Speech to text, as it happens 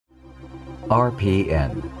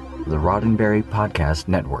RPN, the Roddenberry Podcast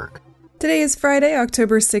Network. Today is Friday,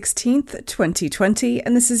 October 16th, 2020,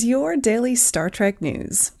 and this is your daily Star Trek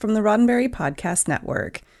news from the Roddenberry Podcast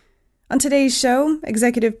Network. On today's show,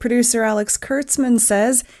 executive producer Alex Kurtzman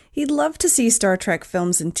says he'd love to see Star Trek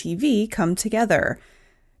films and TV come together.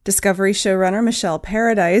 Discovery showrunner Michelle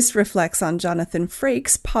Paradise reflects on Jonathan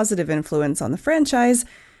Frakes' positive influence on the franchise,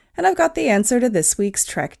 and I've got the answer to this week's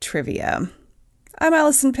Trek trivia. I'm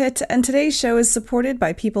Allison Pitt, and today's show is supported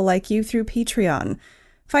by people like you through Patreon.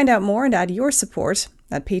 Find out more and add your support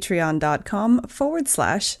at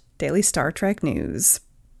patreon.com/Daily Star Trek News.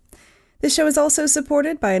 This show is also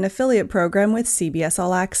supported by an affiliate program with CBS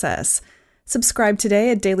All Access. Subscribe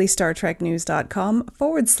today at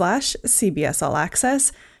dailystartreknews.com/CBS All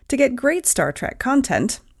Access to get great Star Trek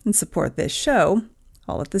content and support this show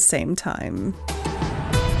all at the same time.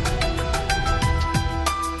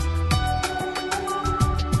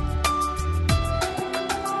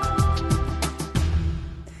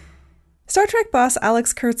 Star Trek boss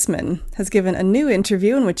Alex Kurtzman has given a new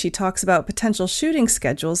interview in which he talks about potential shooting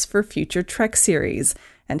schedules for future Trek series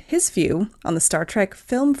and his view on the Star Trek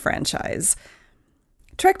film franchise.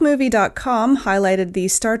 TrekMovie.com highlighted the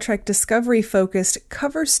Star Trek Discovery-focused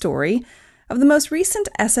cover story of the most recent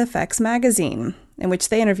SFX magazine, in which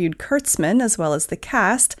they interviewed Kurtzman as well as the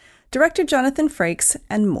cast, director Jonathan Frakes,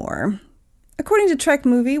 and more. According to Trek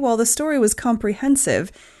Movie, while the story was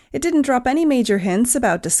comprehensive, it didn't drop any major hints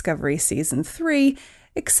about Discovery Season 3,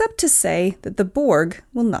 except to say that the Borg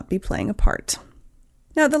will not be playing a part.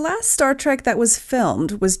 Now, the last Star Trek that was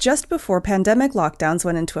filmed was just before pandemic lockdowns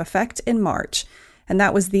went into effect in March, and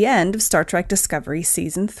that was the end of Star Trek Discovery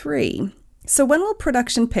Season 3. So when will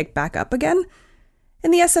production pick back up again?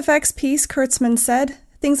 In the SFX piece, Kurtzman said,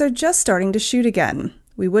 "Things are just starting to shoot again.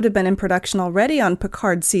 We would have been in production already on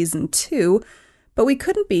Picard Season 2, but we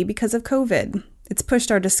couldn't be because of COVID. It's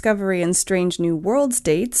pushed our Discovery and Strange New Worlds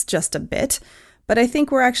dates just a bit, but I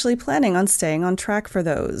think we're actually planning on staying on track for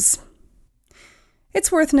those."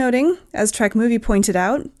 It's worth noting, as Trek Movie pointed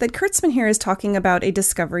out, that Kurtzman here is talking about a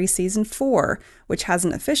Discovery Season 4, which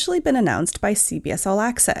hasn't officially been announced by CBS All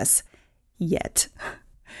Access. Yet.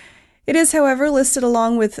 It is, however, listed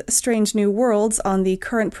along with Strange New Worlds on the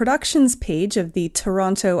current productions page of the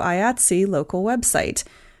Toronto IATSE local website.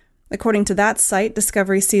 According to that site,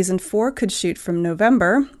 Discovery Season 4 could shoot from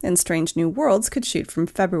November, and Strange New Worlds could shoot from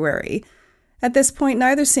February. At this point,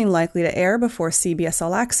 neither seem likely to air before CBS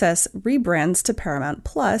All Access rebrands to Paramount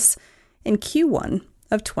Plus in Q1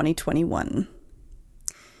 of 2021.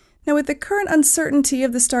 Now, with the current uncertainty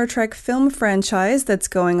of the Star Trek film franchise that's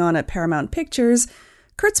going on at Paramount Pictures,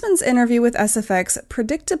 Kurtzman's interview with SFX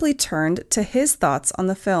predictably turned to his thoughts on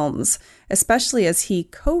the films, especially as he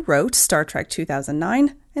co-wrote Star Trek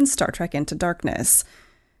 2009 and Star Trek Into Darkness.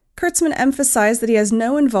 Kurtzman emphasized that he has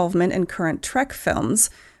no involvement in current Trek films,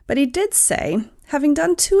 but he did say, "Having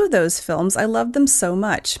done 2 of those films, I loved them so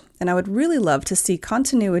much, and I would really love to see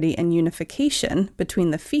continuity and unification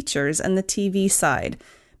between the features and the TV side,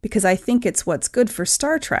 because I think it's what's good for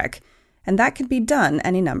Star Trek, and that can be done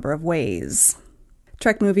any number of ways."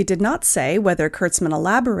 Trek Movie did not say whether Kurtzman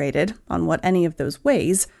elaborated on what any of those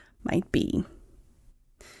ways might be.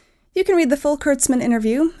 You can read the full Kurtzman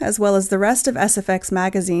interview, as well as the rest of SFX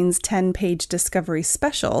Magazine's 10-page Discovery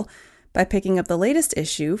special, by picking up the latest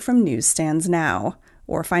issue from newsstands now,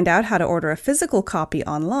 or find out how to order a physical copy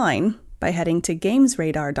online by heading to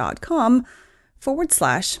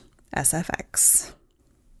gamesradar.com/SFX.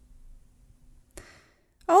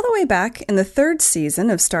 All the way back in the 3rd season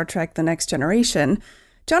of Star Trek The Next Generation,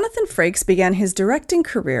 Jonathan Frakes began his directing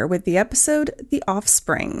career with the episode The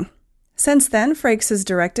Offspring. Since then, Frakes has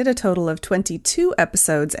directed a total of 22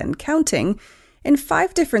 episodes and counting in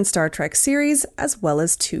 5 different Star Trek series, as well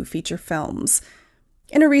as 2 feature films.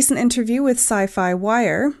 In a recent interview with Sci-Fi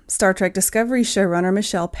Wire, Star Trek Discovery showrunner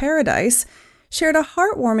Michelle Paradise shared a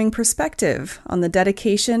heartwarming perspective on the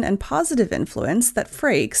dedication and positive influence that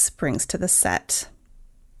Frakes brings to the set.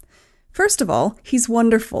 "First of all, he's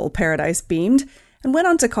wonderful," Paradise beamed, and went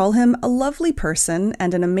on to call him a lovely person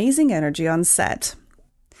and an amazing energy on set.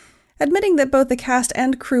 Admitting that both the cast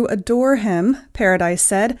and crew adore him, Paradise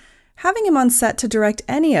said, "Having him on set to direct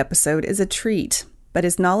any episode is a treat, but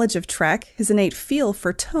his knowledge of Trek, his innate feel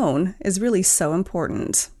for tone, is really so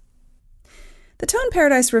important." The tone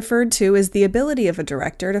Paradise referred to is the ability of a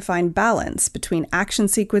director to find balance between action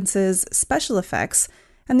sequences, special effects,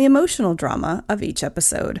 and the emotional drama of each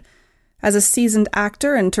episode. As a seasoned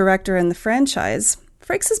actor and director in the franchise,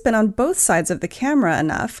 Frakes has been on both sides of the camera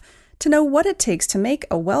enough to know what it takes to make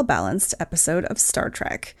a well-balanced episode of Star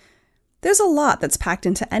Trek. "There's a lot that's packed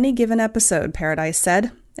into any given episode," Paradise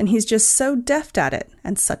said, and he's just so deft at it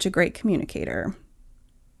and such a great communicator.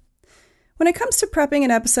 When it comes to prepping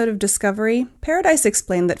an episode of Discovery, Paradise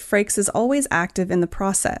explained that Frakes is always active in the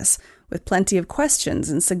process, with plenty of questions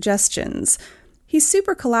and suggestions. He's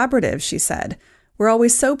super collaborative, she said. We're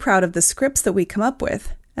always so proud of the scripts that we come up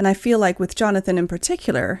with, and I feel like with Jonathan in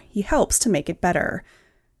particular, he helps to make it better.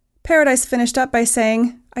 Paradise finished up by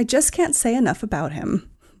saying, I just can't say enough about him.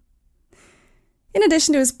 In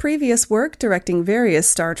addition to his previous work directing various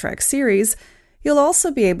Star Trek series, you'll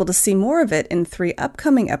also be able to see more of it in 3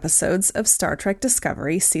 upcoming episodes of Star Trek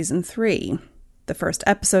Discovery Season 3, the first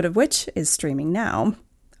episode of which is streaming now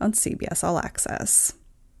on CBS All Access.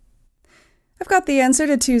 I've got the answer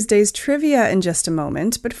to Tuesday's trivia in just a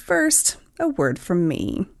moment, but first, a word from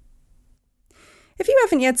me. If you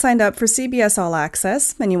haven't yet signed up for CBS All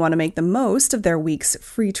Access and you want to make the most of their week's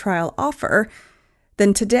free trial offer,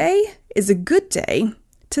 then today is a good day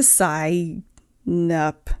to sign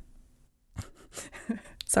up.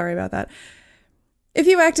 Sorry about that. If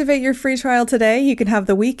you activate your free trial today, you can have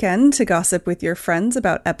the weekend to gossip with your friends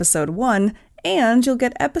about episode 1, and you'll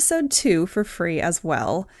get episode 2 for free as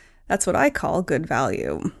well. That's what I call good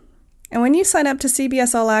value. And when you sign up to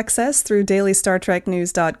CBS All Access through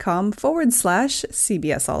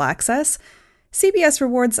dailystartreknews.com/CBS All Access, CBS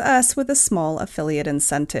rewards us with a small affiliate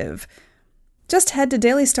incentive. Just head to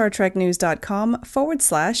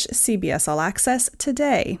dailystartreknews.com/CBS All Access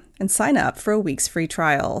today and sign up for a week's free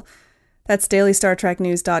trial. That's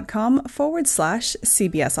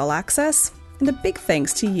dailystartreknews.com/CBS All Access, and a big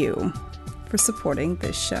thanks to you for supporting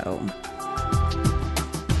this show.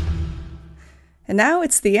 And now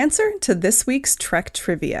it's the answer to this week's Trek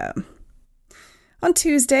trivia. On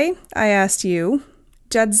Tuesday, I asked you,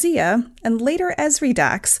 Jadzia and later Ezri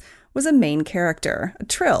Dax was a main character, a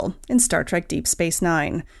Trill, in Star Trek Deep Space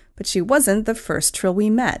Nine, but she wasn't the first Trill we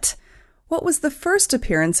met. What was the first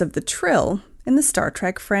appearance of the Trill in the Star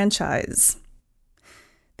Trek franchise?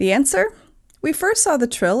 The answer? We first saw the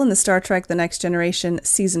Trill in the Star Trek The Next Generation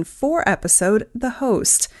Season 4 episode, The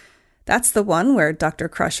Host. That's the one where Dr.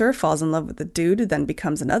 Crusher falls in love with a dude who then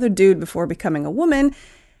becomes another dude before becoming a woman,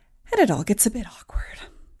 and it all gets a bit awkward.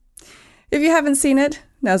 If you haven't seen it,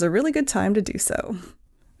 now's a really good time to do so.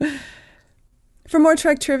 For more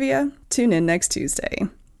Trek trivia, tune in next Tuesday.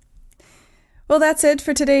 Well, that's it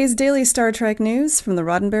for today's daily Star Trek news from the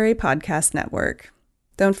Roddenberry Podcast Network.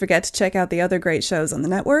 Don't forget to check out the other great shows on the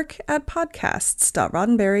network at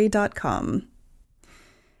podcasts.roddenberry.com.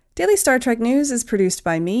 Daily Star Trek News is produced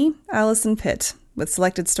by me, Allison Pitt, with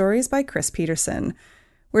selected stories by Chris Peterson.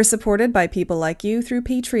 We're supported by people like you through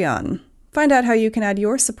Patreon. Find out how you can add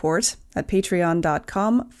your support at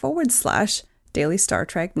patreon.com/Daily Star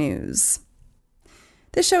Trek News.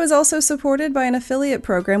 This show is also supported by an affiliate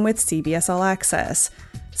program with CBS All Access.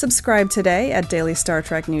 Subscribe today at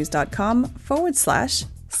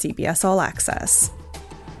dailystartreknews.com/CBS All Access.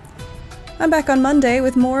 I'm back on Monday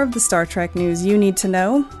with more of the Star Trek news you need to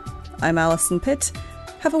know. I'm Allison Pitt.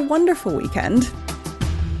 Have a wonderful weekend,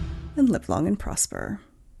 and live long and prosper.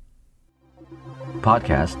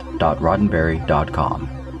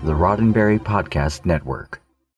 Podcast.roddenberry.com, the Roddenberry Podcast Network.